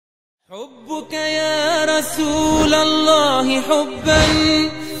حبك يا رسول الله حبا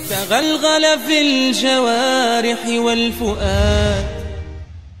تغلغل في الجوارح والفؤاد.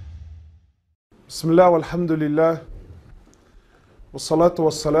 بسم الله والحمد لله والصلاة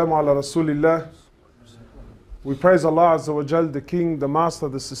والسلام على رسول الله. We praise Allah Azza wa Jal, the King, the Master,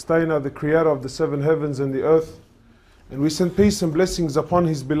 the Sustainer, the Creator of the seven heavens and the earth. And we send peace and blessings upon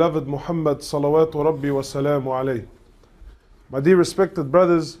His beloved Muhammad salawatu rabbi wa salamu alayh. My dear respected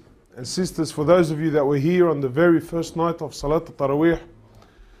brothers and sisters, for those of you that were here on the very first night of Salat al-Taraweeh,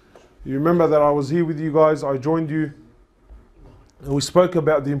 you remember that I was here with you guys, I joined you, and we spoke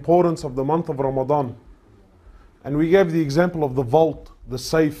about the importance of the month of Ramadan. And we gave the example of the vault, the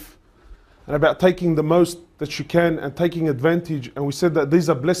safe, and about taking the most that you can and taking advantage. And we said that these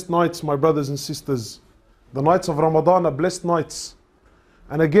are blessed nights, my brothers and sisters. The nights of Ramadan are blessed nights.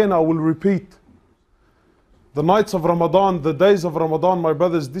 And again, I will repeat, the nights of Ramadan, the days of Ramadan, my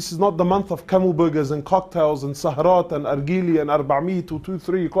brothers, this is not the month of camel burgers and cocktails and saharat and argili and arba'mi to 2,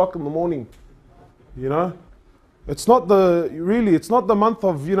 3 o'clock in the morning. You know? It's not it's not the month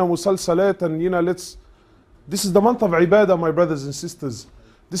of, musalsalat and, this is the month of ibadah, my brothers and sisters.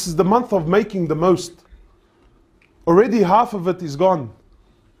 This is the month of making the most. Already half of it is gone.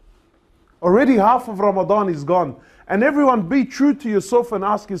 Already half of Ramadan is gone. And everyone, be true to yourself and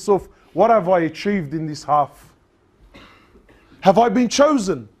ask yourself, what have I achieved in this half? Have I been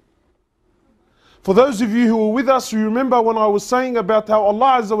chosen? For those of you who were with us, you remember when I was saying about how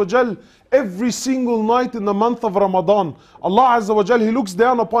Allah Azza wa Jal, every single night in the month of Ramadan, Allah Azza wa Jal, He looks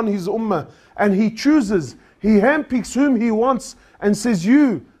down upon His ummah and He chooses, He handpicks whom He wants and says,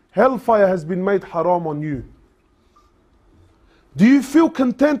 you, hellfire has been made haram on you. Do you feel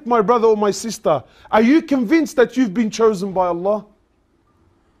content, my brother or my sister? Are you convinced that you've been chosen by Allah?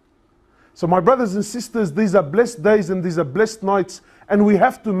 So my brothers and sisters, these are blessed days and these are blessed nights, and we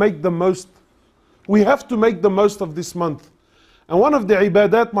have to make the most. We have to make the most of this month. And one of the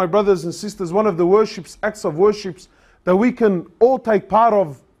ibadat, my brothers and sisters, one of the worships, acts of worships that we can all take part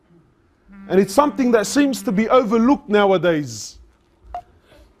of, and it's something that seems to be overlooked nowadays.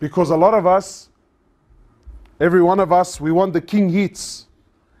 Because a lot of us, every one of us, we want the king hits.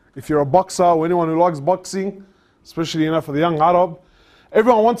 If you're a boxer or anyone who likes boxing, especially for the young Arab,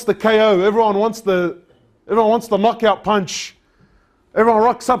 everyone wants the KO, everyone wants the knockout punch. Everyone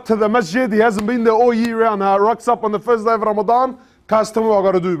rocks up to the masjid, he hasn't been there all year round, rocks up on the first day of Ramadan, Kaz, tell me what I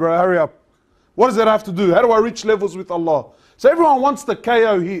got to do, bro, hurry up. What does that have to do? How do I reach levels with Allah? So everyone wants the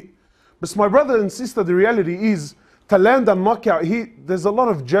KO hit. But my brother and sister, the reality is, to land a knockout hit, there's a lot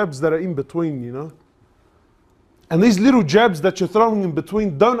of jabs that are in between, And these little jabs that you're throwing in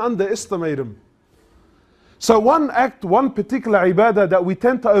between, don't underestimate them. So one act, one particular ibadah that we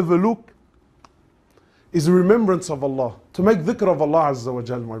tend to overlook is the remembrance of Allah. To make dhikr of Allah Azza wa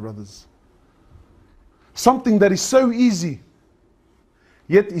Jal, my brothers. Something that is so easy,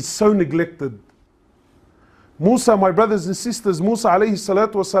 yet is so neglected. Musa, my brothers and sisters, Musa alayhi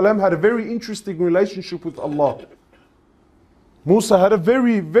salatu wasalam had a very interesting relationship with Allah. Musa had a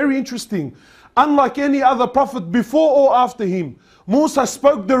very, very interesting, unlike any other prophet before or after him, Musa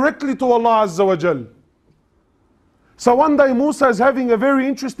spoke directly to Allah Azza wa Jal. So one day Musa is having a very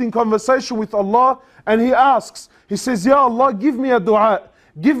interesting conversation with Allah, and he asks, he says, Ya Allah, give me a dua,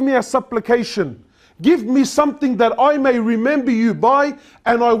 give me a supplication, give me something that I may remember you by,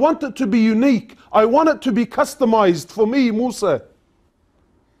 and I want it to be unique, I want it to be customized for me, Musa.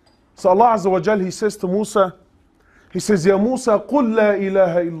 So Allah Azza wa Jal, He says to Musa, He says, Ya Musa, قُل لَا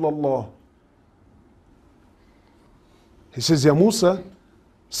إِلَهَ إِلَّا اللَّهِ. He says, Ya Musa,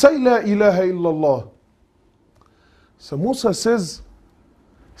 say لَا إِلَهَ إِلَّا اللَّهِ. So Musa says,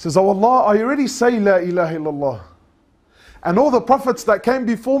 Oh Allah, I already say La ilaha illallah. And all the prophets that came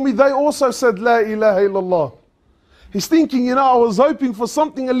before me, they also said La ilaha illallah. He's thinking, I was hoping for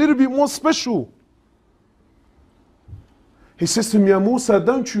something a little bit more special. He says to me, Ya Musa,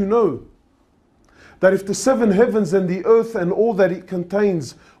 don't you know that if the seven heavens and the earth and all that it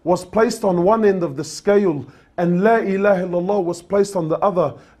contains was placed on one end of the scale and La ilaha illallah was placed on the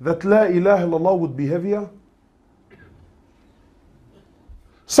other, that La ilaha illallah would be heavier?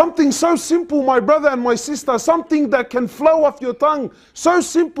 Something so simple, my brother and my sister, something that can flow off your tongue, so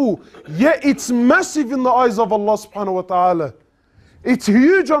simple, yet it's massive in the eyes of Allah subhanahu wa ta'ala. It's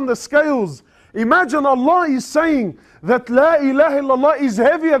huge on the scales. Imagine Allah is saying that La ilaha illallah is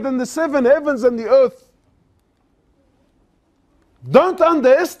heavier than the seven heavens and the earth. Don't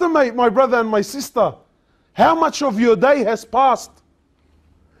underestimate, my brother and my sister, how much of your day has passed.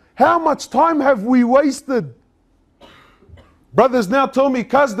 How much time have we wasted? Brothers now tell me,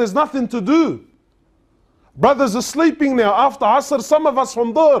 cuz there's nothing to do. Brothers are sleeping now after Asr, some of us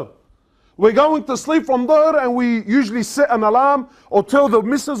from Dhuhr. We're going to sleep from there and we usually set an alarm or tell the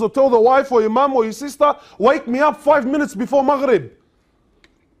missus or tell the wife or your mum or your sister, wake me up 5 minutes before Maghrib.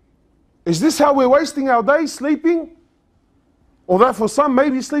 Is this how we're wasting our day, sleeping? Or that for some,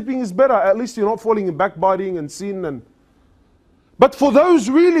 maybe sleeping is better. At least you're not falling in backbiting and sin. But for those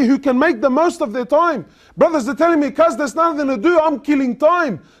really who can make the most of their time, brothers are telling me, cuz there's nothing to do, I'm killing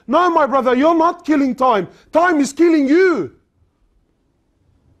time. No, my brother, you're not killing time. Time is killing you.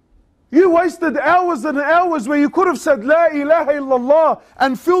 You wasted hours and hours where you could have said La ilaha illallah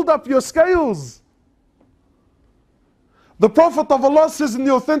and filled up your scales. The Prophet of Allah says in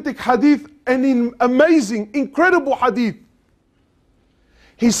the authentic hadith, and in amazing, incredible hadith,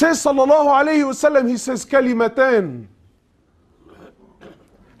 he says, sallallahu alayhi wasallam, he says, kalimatan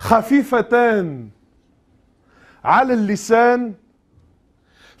خفيفتان على اللسان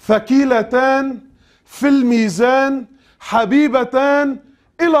ثقيلتان في الميزان حبيبتان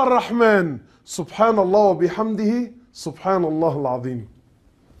إلى الرحمن سبحان الله وبحمده سبحان الله العظيم.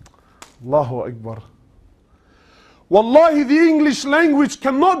 Allahu Akbar. Wallahi, the English language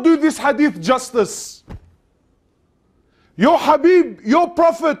cannot do this hadith justice. Your Habib, your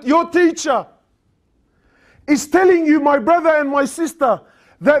Prophet, your teacher is telling you, my brother and my sister,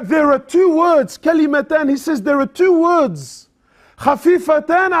 that there are two words, kalimatan. He says there are two words.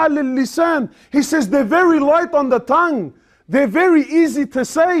 Khafifatan al lisan. He says they're very light on the tongue. They're very easy to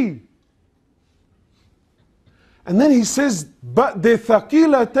say. And then he says, but they're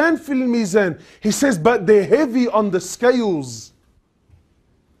thaqilatan fil mizan. He says, but they're heavy on the scales.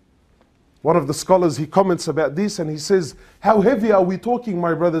 One of the scholars, he comments about this and he says, how heavy are we talking,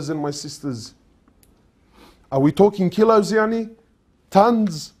 my brothers and my sisters? Are we talking kilos, yani?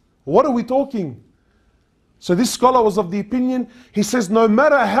 Tons? What are we talking? So this scholar was of the opinion, he says, no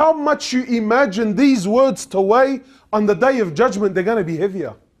matter how much you imagine these words to weigh, on the day of judgment, they're going to be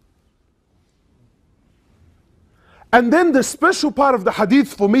heavier. And then the special part of the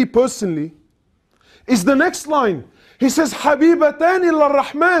hadith for me personally is the next line. He says, Habibatan ila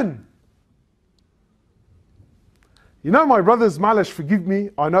Rahman. You know, my brothers, Malash, forgive me.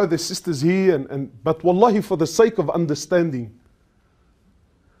 I know there's sisters here, but wallahi, for the sake of understanding.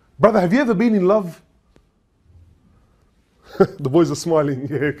 Brother, have you ever been in love? The boys are smiling.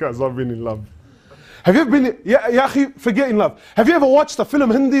 Yeah, guys, I've been in love. Have you ever been, ya akhi, forget in love. Have you ever watched a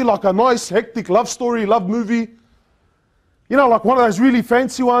film Hindi, like a nice, hectic love story, love movie? You know, like one of those really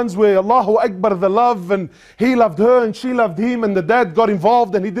fancy ones where Allahu Akbar, the love, and he loved her and she loved him, and the dad got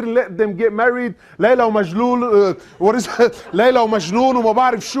involved and he didn't let them get married. Layla wa Majnoon, what is it? Layla wa Majnoon, wa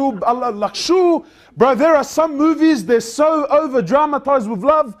ma'arif shu, Allah, like shu. Bro, there are some movies, they're so over dramatized with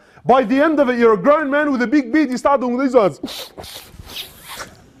love. By the end of it, you're a grown man with a big beard, you start doing these ones.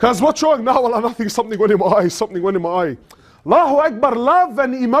 Because what's wrong? No, well, nothing, something went in my eye, something went in my eye. Allahu Akbar, love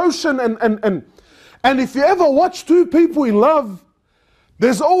and emotion and if you ever watch two people in love,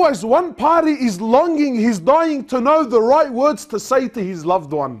 there's always one party is longing, he's dying to know the right words to say to his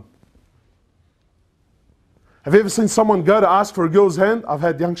loved one. Have you ever seen someone go to ask for a girl's hand? I've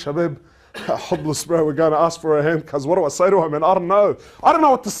had young shabab, hopeless bro, we're going to ask for her hand because what do I say to him? And I don't know. I don't know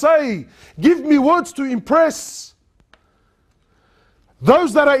what to say. Give me words to impress.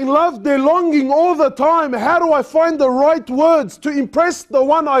 Those that are in love, they're longing all the time. How do I find the right words to impress the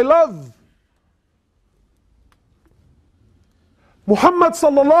one I love? Muhammad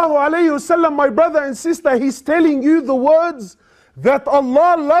sallallahu alayhi wasallam, my brother and sister, he's telling you the words that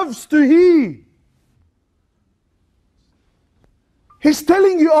Allah loves to hear. He's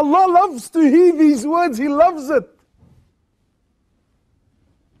telling you Allah loves to hear these words. He loves it.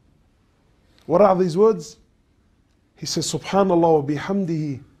 What are these words? He says, Subhanallah wa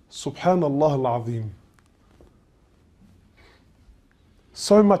bihamdihi, Subhanallah al-Azim.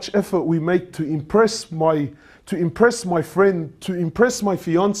 So much effort we make to impress my friend, to impress my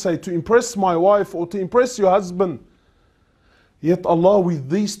fiance, to impress my wife, or to impress your husband. Yet Allah, with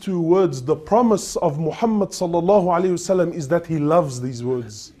these two words, the promise of Muhammad sallallahu alayhi wasallam is that He loves these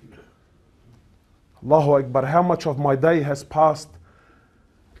words. Allahu Akbar, how much of my day has passed,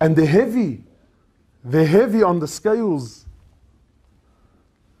 and they're heavy. They're heavy on the scales.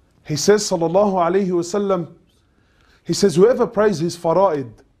 He says, sallallahu alayhi wasallam, he says, whoever prays his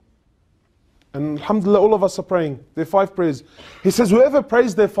fara'id, and alhamdulillah, all of us are praying, they're 5 prayers. He says, whoever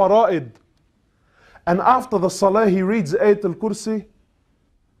prays their fara'id, and after the salah he reads Ayat al-Kursi,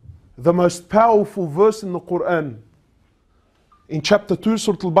 the most powerful verse in the Quran, in chapter 2,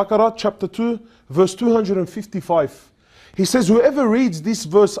 Surah Al-Baqarah, chapter 2, verse 255. He says, whoever reads this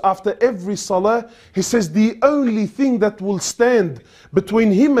verse after every salah, he says, the only thing that will stand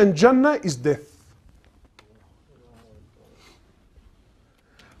between him and Jannah is death.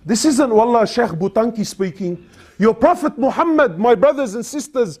 This isn't Wallah Sheikh Butanki speaking. Your Prophet Muhammad, my brothers and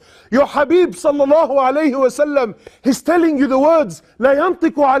sisters, your Habib sallallahu alayhi wasallam, he's telling you the words, لا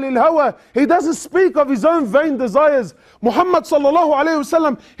ينطق عن الهوى. He doesn't speak of his own vain desires. Muhammad sallallahu alayhi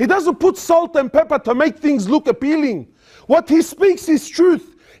wasallam, he doesn't put salt and pepper to make things look appealing. What he speaks is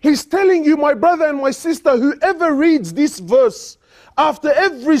truth. He's telling you, my brother and my sister, whoever reads this verse after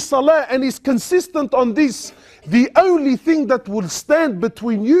every salah and is consistent on this, the only thing that will stand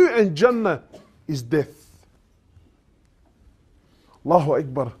between you and Jannah is death. Allahu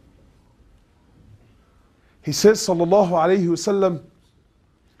Akbar. He says, sallallahu alayhi wasallam,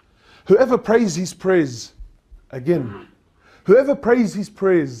 whoever prays his prayers, again, whoever prays his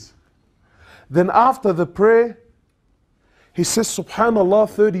prayers, then after the prayer, he says Subhanallah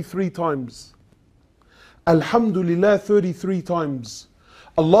 33 times, Alhamdulillah 33 times,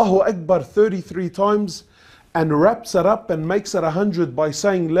 Allahu Akbar 33 times, and wraps it up and makes it 100 by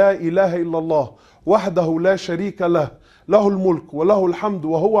saying La ilaha illallah, wahdahu la sharika lah, lahul mulk wa lahul hamd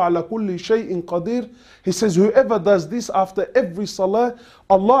wa huwa ala kulli shay'in qadir. He says whoever does this after every salah,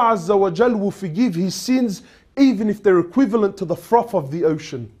 Allah Azza wa Jal will forgive his sins even if they're equivalent to the froth of the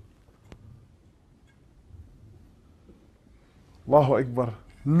ocean. Allahu Akbar.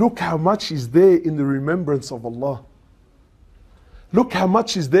 Look how much is there in the remembrance of Allah. Look how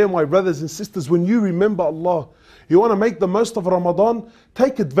much is there, my brothers and sisters, when you remember Allah. You want to make the most of Ramadan?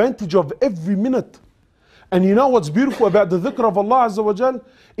 Take advantage of every minute. And you know what's beautiful about the dhikr of Allah Azza wa Jal?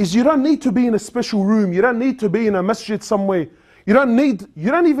 Is you don't need to be in a special room. You don't need to be in a masjid somewhere. You don't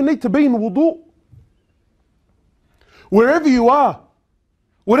even need to be in wudu. Wherever you are,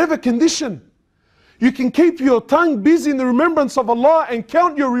 whatever condition, you can keep your tongue busy in the remembrance of Allah and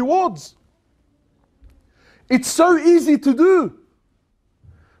count your rewards. It's so easy to do.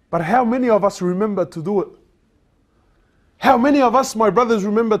 But how many of us remember to do it? How many of us, my brothers,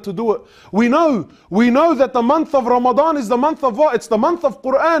 remember to do it? We know that the month of Ramadan is the month of what? It's the month of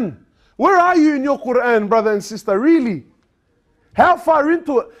Quran. Where are you in your Quran, brother and sister? Really? How far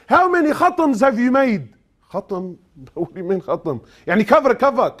into it? How many khatams have you made? Khatam? What do you mean khatam?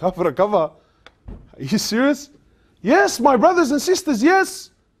 Yani cover. Are you serious? Yes, my brothers and sisters,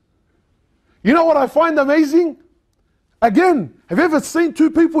 yes. You know what I find amazing? Again, have you ever seen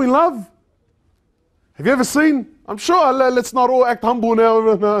two people in love? Have you ever seen? I'm sure, let's not all act humble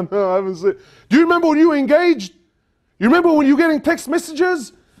now. No, I haven't seen. Do you remember when you were engaged? You remember when you were getting text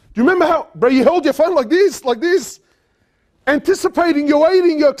messages? Do you remember how, bro, you held your phone like this, anticipating, you're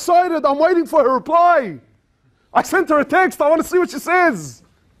waiting, you're excited, I'm waiting for her reply. I sent her a text, I want to see what she says.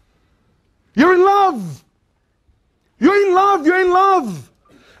 You're in love. You're in love.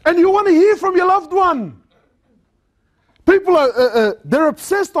 And you want to hear from your loved one. People are, they're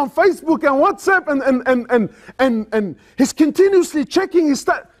obsessed on Facebook and WhatsApp and he's continuously checking his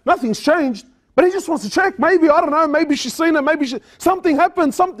stat. Nothing's changed, but he just wants to check. Maybe, I don't know, maybe she's seen it, maybe something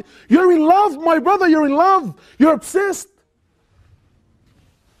happened, something. You're in love, my brother, you're in love. You're obsessed.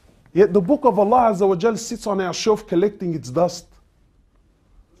 Yet the book of Allah Azza wa Jal sits on our shelf collecting its dust.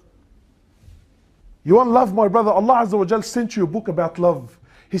 You want love, my brother? Allah Azza wa Jal sent you a book about love.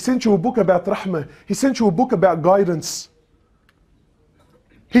 He sent you a book about rahmah. He sent you a book about guidance.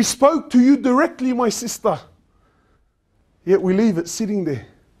 He spoke to you directly, my sister. Yet we leave it sitting there.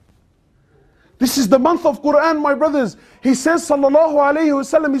 This is the month of Quran, my brothers. He says, sallallahu alayhi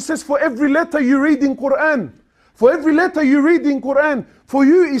wasallam, he says, for every letter you read in Quran, for every letter you read in Quran, for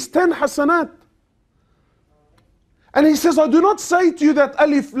you is 10 hasanat. And he says, I do not say to you that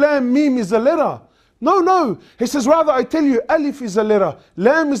alif, lam, mim is a letter. No. He says, rather I tell you, alif is a letter,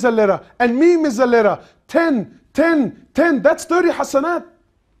 lam is a letter, and mim is a letter. 10. That's 30 hasanat.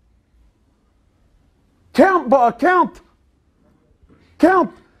 Count.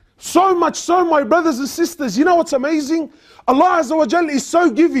 So much so, my brothers and sisters, you know what's amazing? Allah Azza wa Jal is so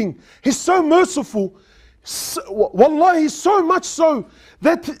giving. He's so merciful. Wallahi, so much so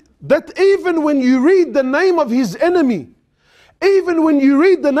that even when you read the name of his enemy, even when you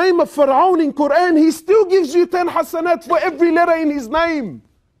read the name of Fir'aun in Quran, he still gives you 10 hasanat for every letter in his name.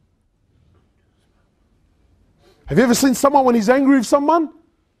 Have you ever seen someone when he's angry with someone?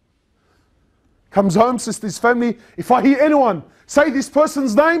 Comes home, says to his family, if I hear anyone say this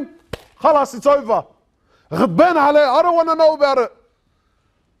person's name, khalas, it's over. Ghibban alayh, I don't want to know about it.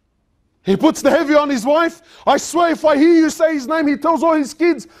 He puts the heavy on his wife. I swear if I hear you say his name, he tells all his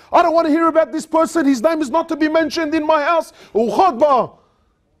kids, I don't want to hear about this person. His name is not to be mentioned in my house. No.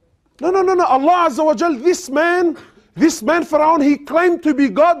 Allah Azza wa Jal, this man Fir'aun, he claimed to be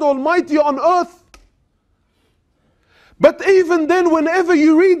God Almighty on earth. But even then, whenever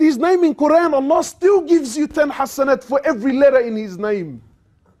you read his name in Quran, Allah still gives you 10 hasanat for every letter in his name.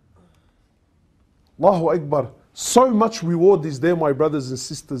 Allahu Akbar. So much reward is there, my brothers and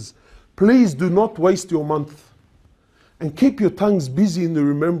sisters. Please do not waste your month. And keep your tongues busy in the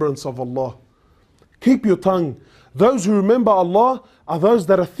remembrance of Allah. Keep your tongue. Those who remember Allah are those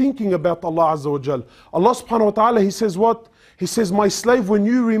that are thinking about Allah Azza wa Jal. Allah subhanahu wa ta'ala, He says what? He says, my slave, when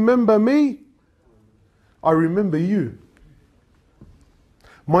you remember me, I remember you.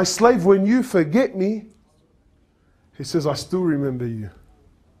 My slave, when you forget me, He says, I still remember you.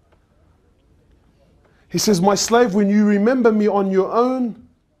 He says, my slave, when you remember me on your own,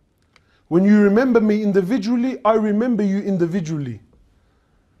 when you remember me individually, I remember you individually.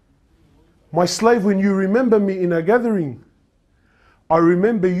 My slave, when you remember me in a gathering, I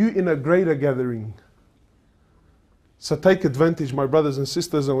remember you in a greater gathering. So take advantage, my brothers and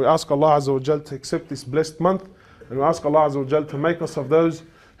sisters, and we ask Allah Azza wa Jal to accept this blessed month, and we ask Allah Azza wa Jal to make us of those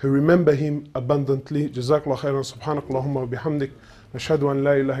who remember Him abundantly. Jazakallah khairan, subhanakallahumma wa bihamdik, nashhadu an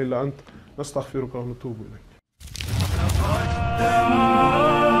la ilaha illa ant, nastaghfiruka wa natubu ilayk.